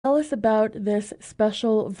us about this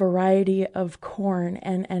special variety of corn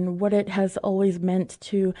and what it has always meant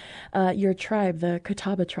to your tribe, the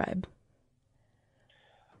Catawba tribe.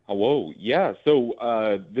 Oh, whoa, yeah.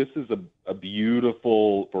 So this is a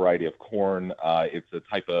beautiful variety of corn. It's a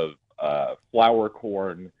type of flour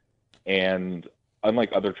corn, and unlike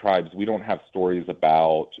other tribes, we don't have stories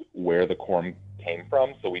about where the corn came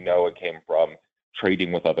from. So we know it came from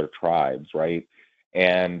trading with other tribes, right?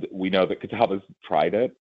 And we know that Catawbas tried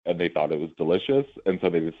it and they thought it was delicious, and so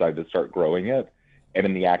they decided to start growing it. And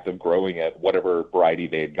in the act of growing it, whatever variety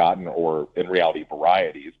they had gotten, or in reality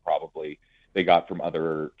varieties probably, they got from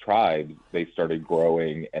other tribes, they started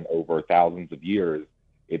growing, and over thousands of years,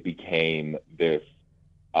 it became this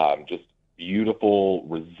just beautiful,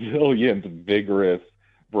 resilient, vigorous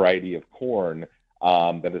variety of corn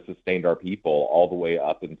that has sustained our people all the way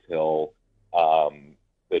up until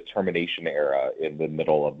the termination era in the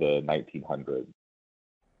middle of the 1900s.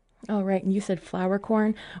 Oh, right. And you said flour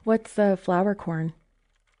corn. What's flour corn?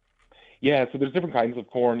 Yeah, so there's different kinds of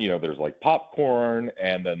corn. There's like popcorn,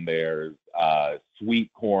 and then there's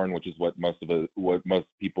sweet corn, which is what most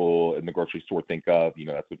people in the grocery store think of.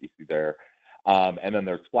 That's what you see there. And then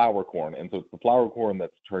there's flour corn, and so it's the flour corn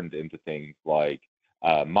that's turned into things like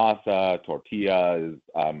masa, tortillas.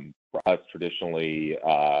 For us, traditionally,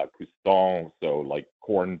 croutons, so like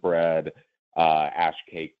cornbread, ash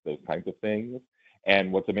cakes, those kinds of things.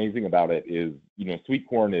 And what's amazing about it is, sweet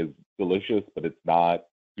corn is delicious, but it's not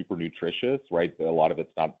super nutritious, right? A lot of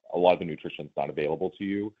the nutrition's not available to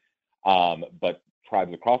you. But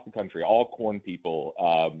tribes across the country, all corn people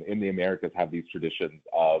in the Americas have these traditions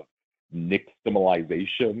of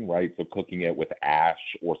nixtamalization, right? So cooking it with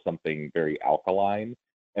ash or something very alkaline.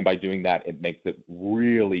 And by doing that, it makes it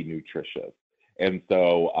really nutritious. And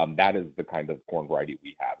so that is the kind of corn variety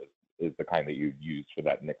we have, is the kind that you use for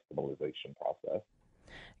that nixtamalization process.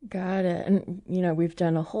 Got it. And, we've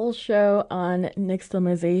done a whole show on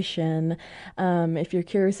nixtamalization. If you're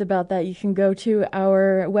curious about that, you can go to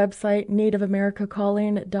our website,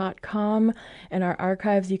 nativeamericacalling.com. In our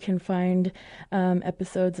archives, you can find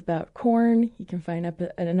episodes about corn. You can find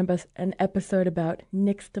an episode about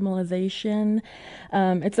nixtamalization.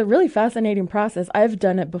 It's a really fascinating process. I've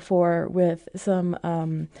done it before with some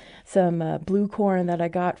blue corn that I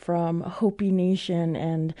got from Hopi Nation,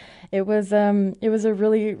 and it was a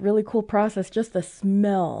really cool process. Just the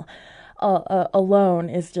smell alone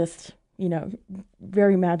is just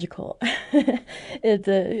very magical. I'd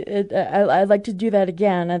like to do that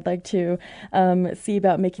again. I'd like to see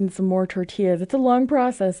about making some more tortillas. It's a long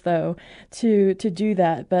process though to do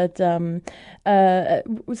that. But so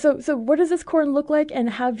what does this corn look like?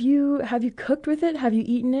 And have you cooked with it? Have you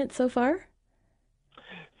eaten it so far?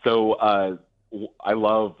 So I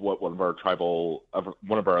love what one of our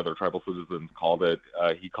other tribal citizens called it.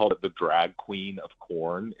 He called it the drag queen of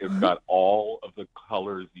corn. It's got all of the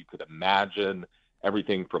colors you could imagine,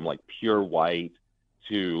 everything from like pure white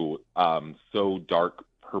to so dark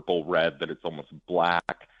purple red that it's almost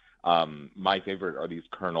black. My favorite are these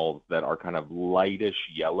kernels that are kind of lightish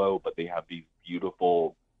yellow, but they have these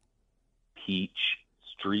beautiful peach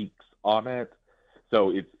streaks on it.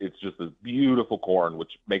 So it's just this beautiful corn,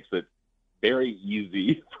 which makes it very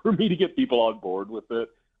easy for me to get people on board with it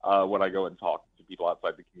when I go and talk to people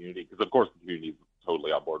outside the community, because of course the community is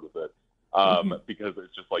totally on board with it, because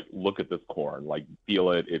it's just like, look at this corn, like feel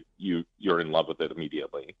it, you're in love with it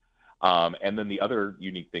immediately. And then the other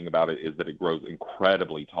unique thing about it is that it grows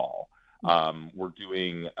incredibly tall. We're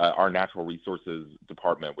doing our natural resources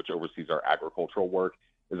department, which oversees our agricultural work,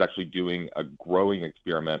 is actually doing a growing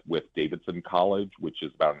experiment with Davidson College, which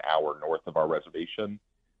is about an hour north of our reservation.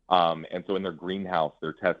 And so in their greenhouse,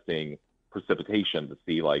 they're testing precipitation to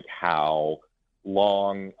see like how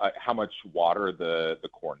much water the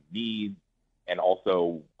corn needs, and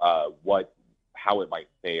also how it might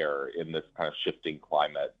fare in this kind of shifting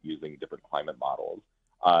climate using different climate models.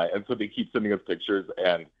 And so they keep sending us pictures,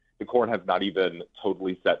 and the corn has not even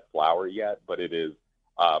totally set flower yet, but it is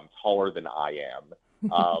taller than I am.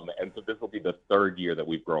 And so this will be the third year that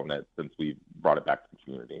we've grown it since we brought it back to the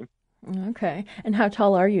community. Okay. And how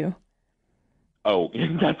tall are you? Oh,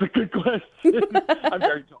 that's a good question. I'm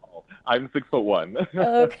very tall. I'm 6'1".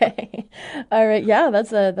 Okay. All right. Yeah,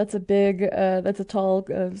 that's a tall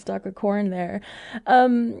stalk of corn there.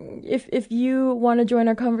 If you want to join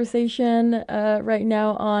our conversation right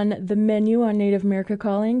now on the menu on Native America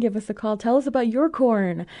Calling, give us a call. Tell us about your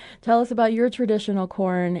corn. Tell us about your traditional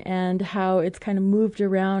corn and how it's kind of moved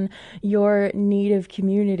around your Native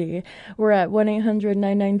community. We're at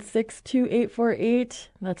 1-800-996-2848.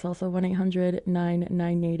 That's also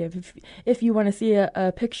 1-800-99-Native. If you want to see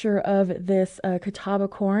a picture of of this Catawba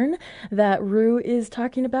corn that Rue is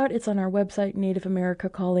talking about. It's on our website,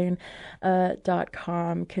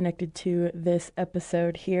 nativeamericacalling.com, connected to this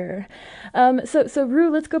episode here. So Rue,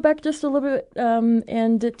 let's go back just a little bit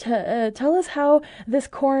and tell us how this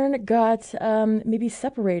corn got maybe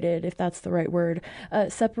separated, if that's the right word,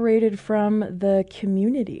 separated from the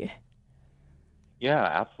community. Yeah,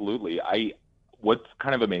 absolutely. What's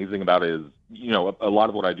kind of amazing about it is, a lot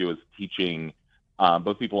of what I do is teaching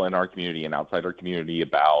both people in our community and outside our community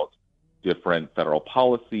about different federal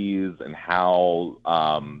policies and how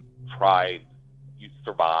tribes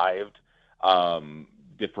survived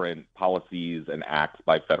different policies and acts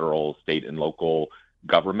by federal, state, and local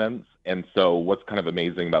governments. And so what's kind of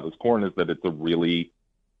amazing about this corn is that it's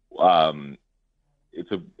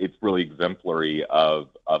really exemplary of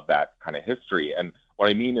that kind of history. And what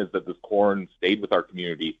I mean is that this corn stayed with our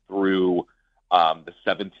community through the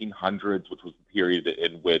 1700s, which was the period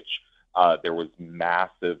in which there was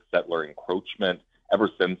massive settler encroachment. Ever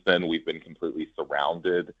since then, we've been completely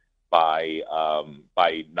surrounded by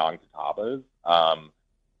non-Catawbas.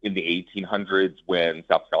 In the 1800s, when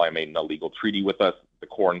South Carolina made an illegal treaty with us, the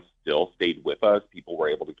corn still stayed with us. People were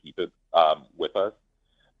able to keep it with us.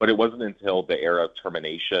 But it wasn't until the era of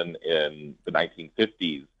termination in the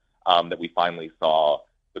 1950s that we finally saw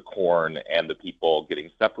the corn and the people getting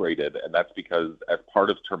separated. And that's because as part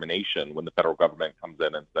of termination, when the federal government comes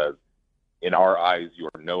in and says, in our eyes, you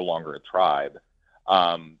are no longer a tribe,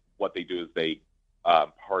 what they do is they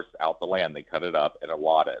parse out the land. They cut it up and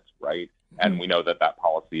allot it, right? And we know that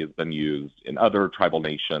policy has been used in other tribal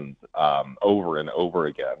nations over and over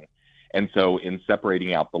again. And so in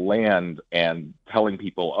separating out the land and telling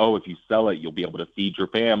people, oh, if you sell it, you'll be able to feed your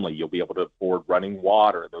family, you'll be able to afford running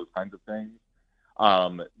water, those kinds of things,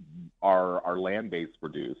 our land base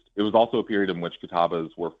reduced. It was also a period in which Catawbas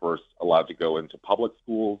were first allowed to go into public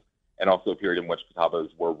schools, and also a period in which Catawbas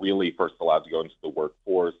were really first allowed to go into the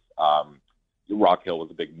workforce. Rock Hill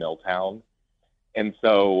was a big mill town. And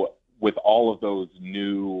so with all of those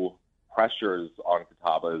new pressures on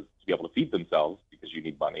Catawbas to be able to feed themselves, because you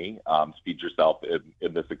need money to feed yourself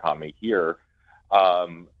in this economy here,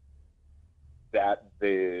 that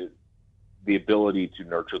the ability to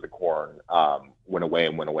nurture the corn went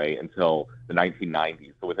away until the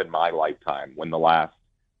 1990s. So within my lifetime, when the last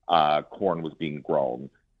corn was being grown,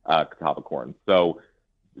 Catawba corn. So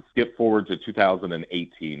skip forward to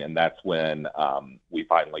 2018, and that's when we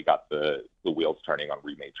finally got the wheels turning on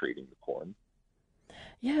rematriating the corn.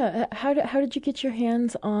 Yeah, how did you get your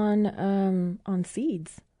hands on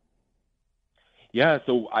seeds? Yeah,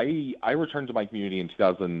 so I returned to my community in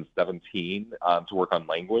 2017 to work on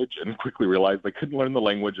language, and quickly realized I couldn't learn the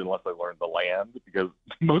language unless I learned the land, because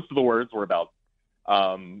most of the words were about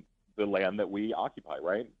the land that we occupy,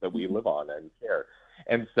 right? That we live on and share.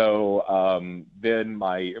 And so then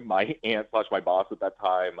my aunt / my boss at that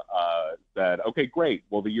time said, okay, great.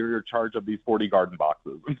 Well, you're in charge of these 40 garden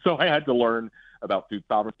boxes. And so I had to learn about food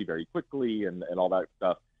sovereignty very quickly and all that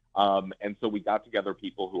stuff. And so we got together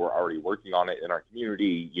people who were already working on it in our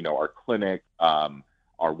community, our clinic, our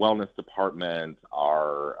wellness department,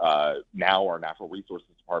 our natural resources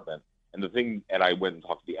department. And I went and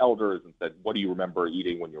talked to the elders and said, what do you remember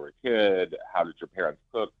eating when you were a kid? How did your parents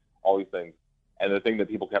cook? All these things. And the thing that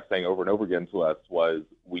people kept saying over and over again to us was,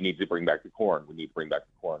 we need to bring back the corn. We need to bring back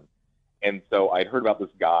the corn. And so I'd heard about this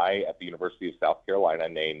guy at the University of South Carolina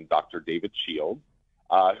named Dr. David Shields,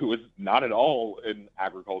 who was not at all in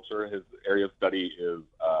agriculture. His area of study is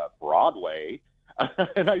Broadway.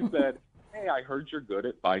 And I said, hey, I heard you're good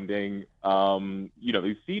at finding,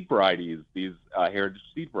 these seed varieties, these heritage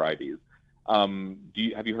seed varieties. Have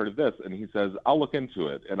you heard of this? And he says, I'll look into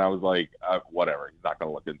it. And I was like, whatever, he's not going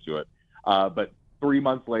to look into it. But 3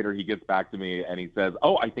 months later, he gets back to me and he says,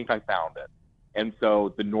 oh, I think I found it. And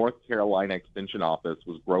so the North Carolina Extension Office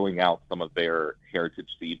was growing out some of their heritage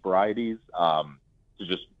seed varieties to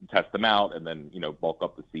just test them out and then, bulk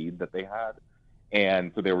up the seed that they had.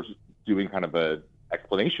 And so they were just doing kind of a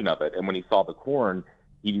explanation of it. And when he saw the corn,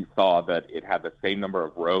 he saw that it had the same number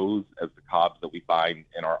of rows as the cobs that we find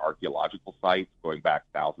in our archaeological sites going back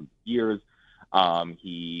thousands of years.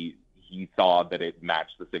 He saw that it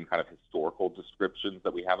matched the same kind of historical descriptions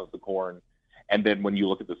that we have of the corn. And then when you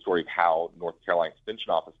look at the story of how North Carolina Extension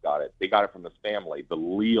Office got it, they got it from this family, the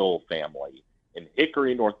Leal family in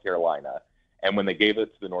Hickory, North Carolina. And when they gave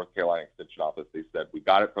it to the North Carolina Extension Office, they said, we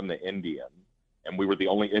got it from the Indians. And we were the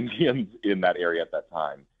only Indians in that area at that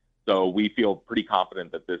time. So we feel pretty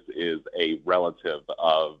confident that this is a relative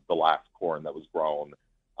of the last corn that was grown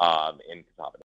in Catawba.